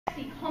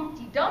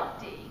Humpty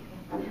Dumpty.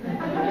 I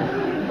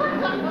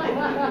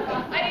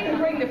didn't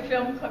bring the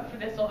film clip for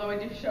this, although I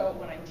do show it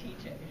when I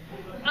teach it.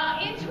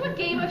 Into a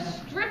game of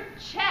strip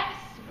chess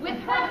with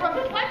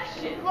her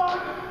reflection.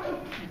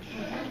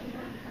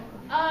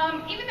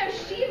 Even though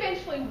she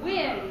eventually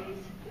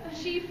wins,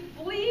 she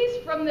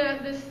flees from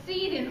the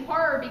scene in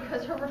horror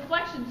because her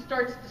reflection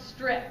starts to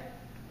strip.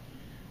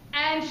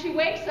 And she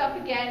wakes up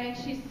again and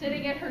she's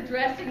sitting at her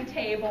dressing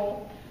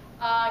table,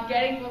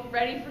 getting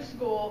ready for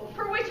school,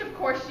 for which of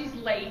course she's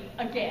late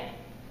again.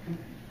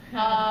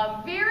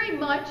 Very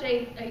much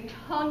a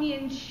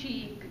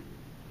tongue-in-cheek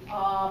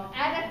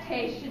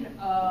adaptation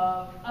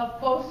of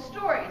both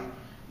stories.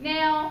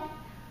 Now,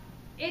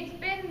 it's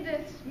been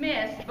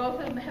dismissed, both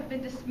of them have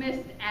been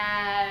dismissed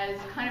as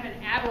kind of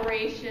an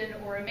aberration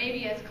or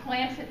maybe as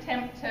Clant's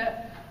attempt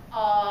to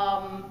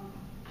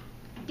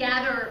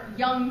gather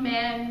young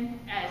men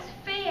as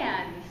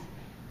fans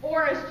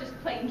or as just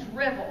plain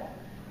drivel.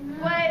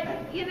 But,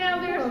 you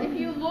know, if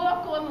you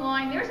look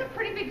online, there's a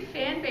pretty big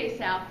fan base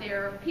out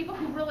there of people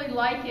who really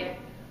like it.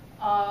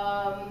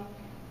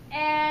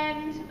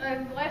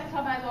 Last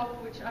time I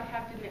looked, which I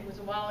have to admit was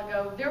a while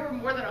ago, there were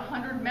more than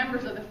 100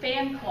 members of the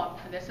fan club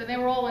for this, and they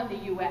were all in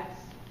the U.S.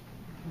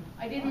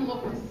 I didn't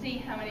look to see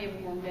how many of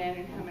them were men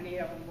and how many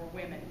of them were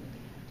women.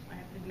 I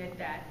have to admit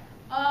that.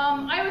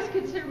 I always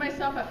consider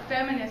myself a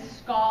feminist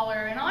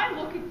scholar, and I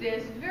look at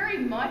this very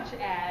much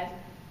as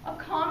a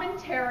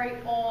commentary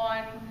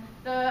on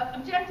the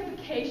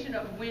objectification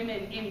of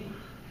women in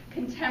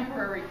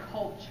contemporary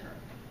culture.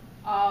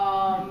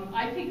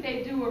 I think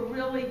they do a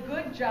really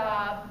good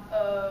job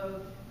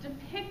of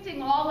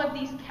depicting all of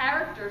these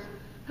characters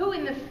who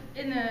in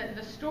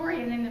the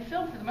story and in the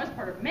film for the most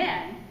part are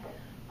men,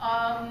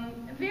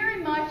 very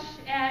much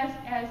as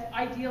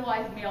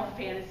idealized male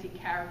fantasy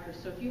characters.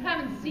 So if you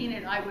haven't seen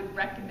it, I would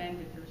recommend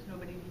it. There's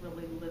nobody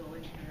really little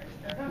in here.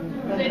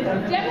 So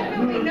it's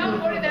definitely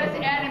not one of those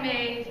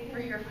animes for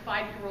your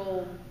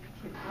 5-year-old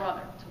kid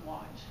brother to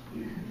watch.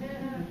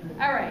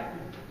 All right.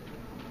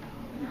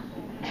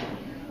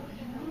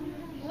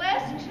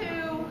 Last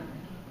two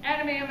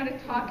anime I'm going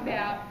to talk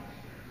about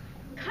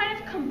kind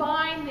of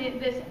combine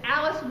this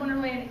Alice in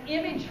Wonderland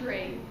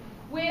imagery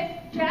with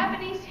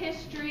Japanese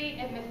history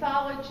and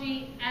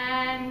mythology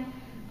and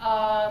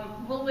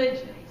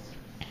religions.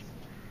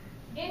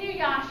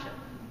 Inuyasha.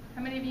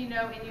 How many of you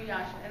know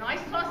Inuyasha? And I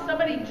saw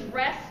somebody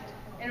dressed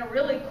in a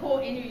really cool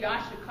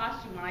Inuyasha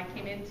costume when I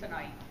came in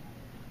tonight.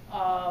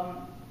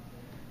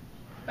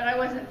 But I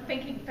wasn't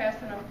thinking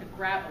fast enough to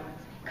grab him and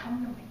say,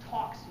 come to my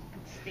talk so you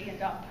can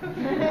stand up.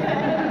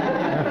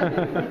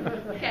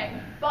 Okay,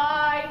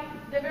 by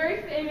the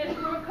very famous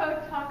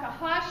Rumiko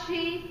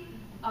Takahashi,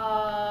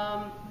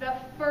 the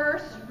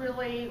first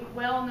really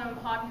well-known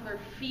popular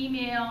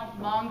female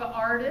manga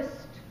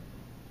artist.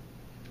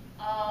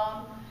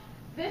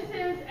 This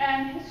is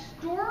an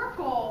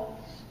historical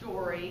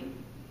story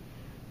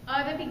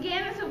that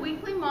began as a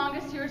weekly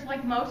manga series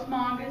like most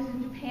mangas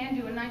in Japan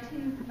do in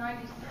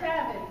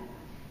 1997.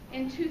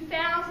 In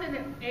 2000,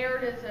 it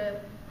aired as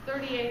a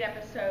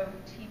 38-episode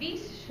TV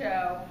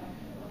show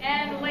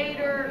and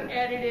later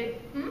edited,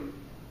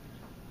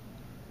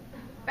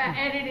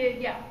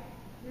 yeah.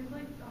 There's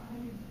like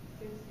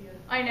 160.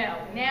 I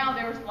know. Now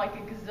there's like a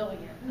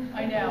gazillion.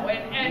 I know.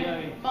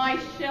 And my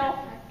shelf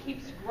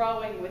keeps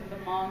growing with the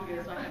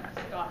mangas. I have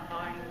to stop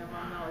buying them.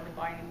 I'm not allowed to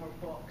buy any more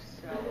books.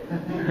 So.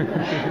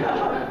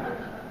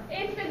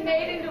 It's been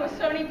made into a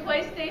Sony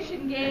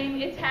PlayStation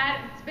game. It's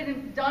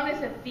been done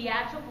as a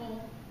theatrical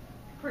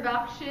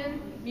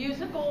production,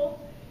 musical.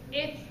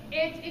 It's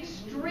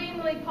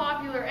extremely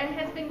popular and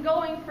has been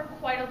going for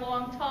quite a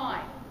long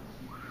time.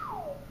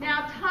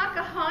 Now,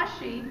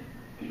 Takahashi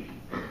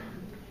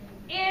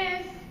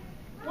is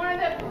one of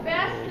the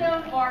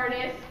best-known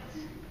artists.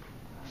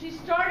 She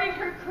started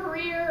her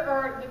career,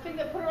 or the thing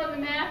that put her on the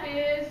map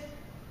is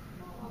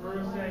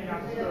Urusei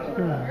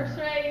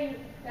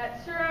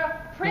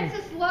Yatsura,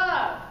 Princess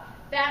Love,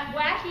 that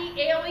wacky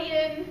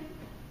alien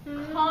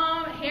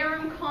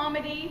harem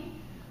comedy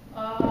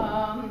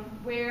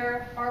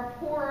where our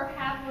poor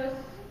hapless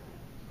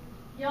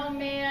young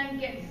man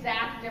gets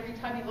zapped every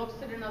time he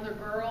looks at another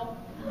girl.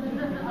 And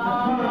he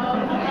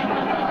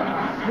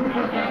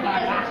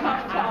has a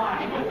tough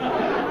time.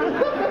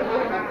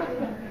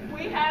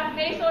 We have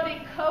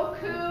Maison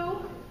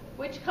Koku,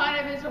 which kind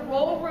of is a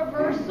role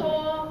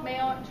reversal,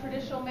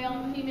 traditional male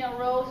and female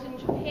roles in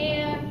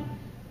Japan.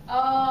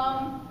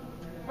 Ranma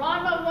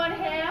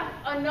 1/2,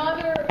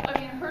 another,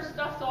 her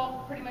stuff's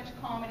all pretty much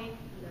comedy.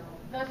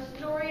 The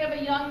story of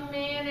a young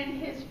man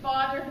and his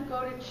father who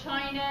go to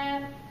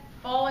China,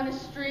 fall in a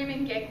stream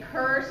and get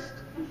cursed.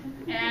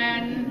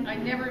 And I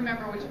never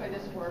remember which way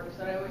this works,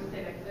 but I always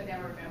say that because I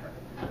never remember.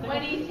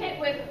 When he's hit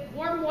with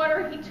warm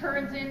water, he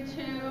turns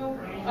into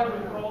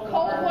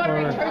cold water,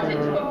 he turns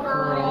into a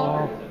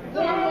girl.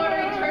 Warm water,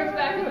 he turns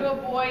back into a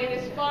boy, and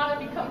his father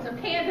becomes a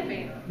panda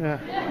bear. Yeah.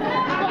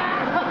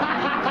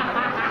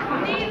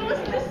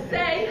 Needless to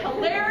say,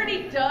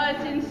 hilarity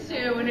does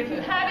ensue, and if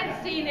you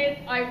haven't seen it,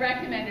 I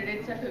recommend it.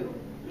 It's a hoot.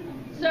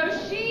 So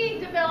she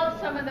developed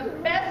some of the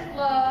best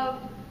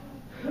loved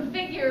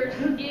figures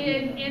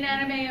in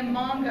anime and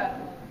manga.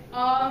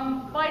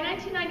 By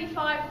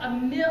 1995,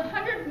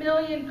 100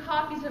 million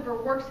copies of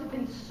her works have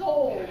been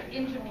sold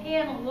in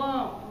Japan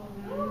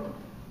alone.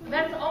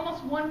 That's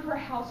almost one per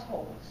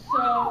household.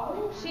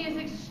 So she is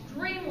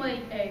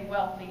extremely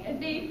wealthy and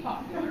being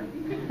popular.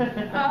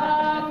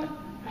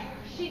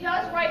 She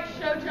does write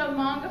shoujo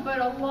manga, but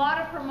a lot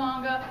of her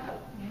manga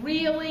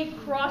really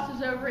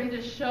crosses over into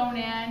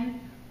shonen.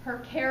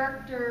 Her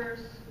characters,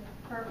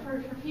 her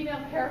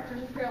female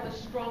characters are fairly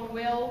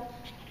strong-willed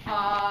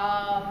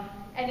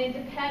and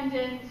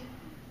independent,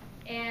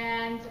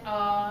 and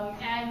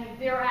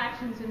their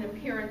actions and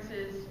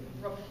appearances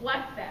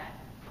reflect that.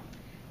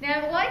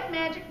 Now, like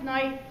Magic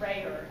Knight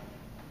Rayer,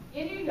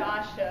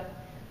 Inuyasha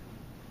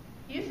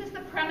uses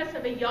the premise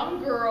of a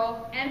young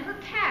girl and her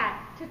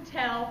cat to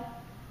tell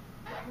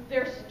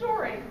their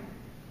story,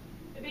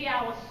 the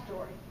Alice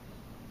story.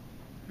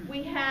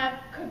 We have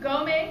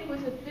Kagome, who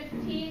is a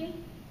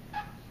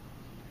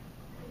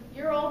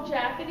 15-year-old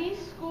Japanese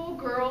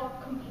schoolgirl,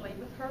 complete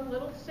with her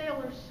little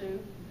sailor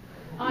suit,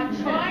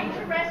 trying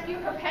to rescue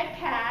her pet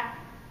cat.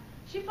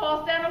 She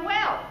falls down a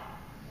well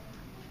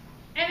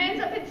and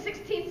ends up in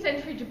 16th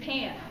century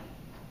Japan.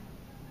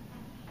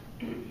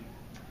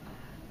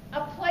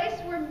 A place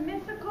where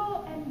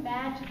mythical and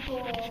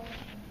magical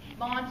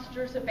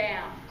monsters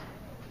abound.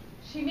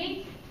 She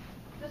meets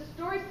the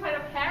story's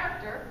title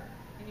character,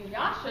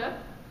 Inuyasha,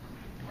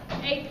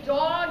 a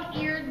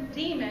dog-eared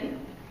demon,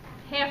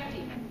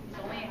 half-demon, he's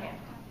only a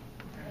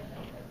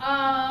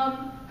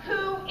half-demon,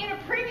 who in a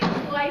previous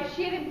life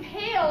she had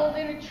impaled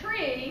in a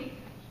tree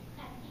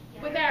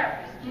with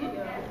arrows.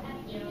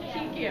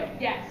 Kikyo,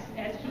 yes,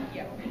 as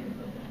Kikyo.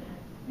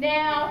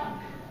 Now,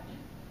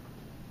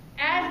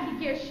 as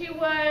Kikyo, she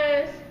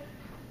was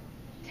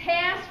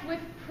tasked with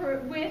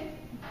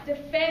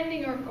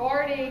defending or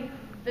guarding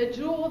the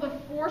Jewel of the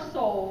Four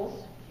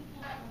Souls,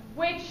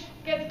 which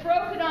gets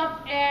broken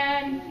up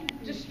and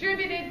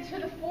distributed to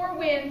the four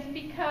winds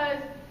because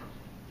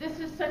this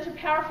is such a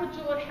powerful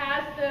jewel. It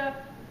has the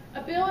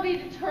ability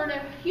to turn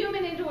a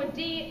human into a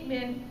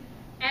demon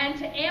and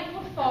to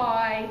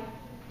amplify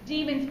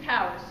demons'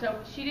 powers. So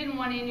she didn't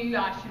want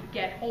Inuyasha to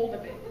get hold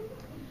of it.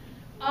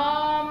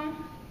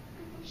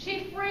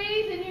 She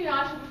frees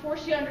Inuyasha before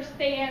she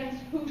understands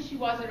who she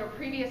was in her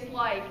previous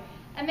life,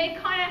 and they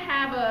kind of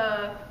have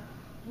a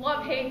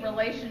love-hate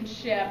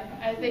relationship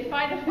as they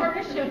find a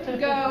partnership to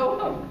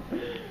go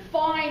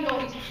find all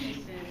these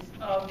pieces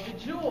of the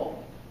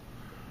jewel.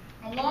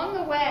 Along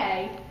the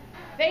way,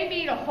 they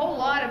meet a whole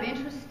lot of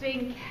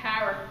interesting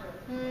characters.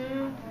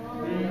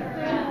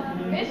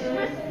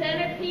 Mistress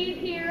Centipede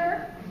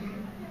here.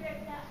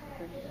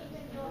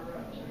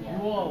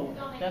 Whoa,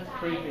 that's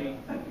creepy.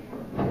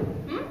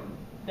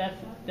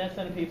 That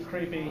centipede's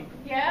creepy.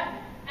 Yeah,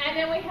 and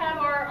then we have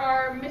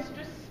our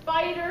Mistress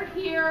Spider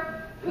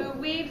here, who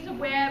weaves a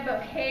web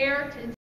of hair to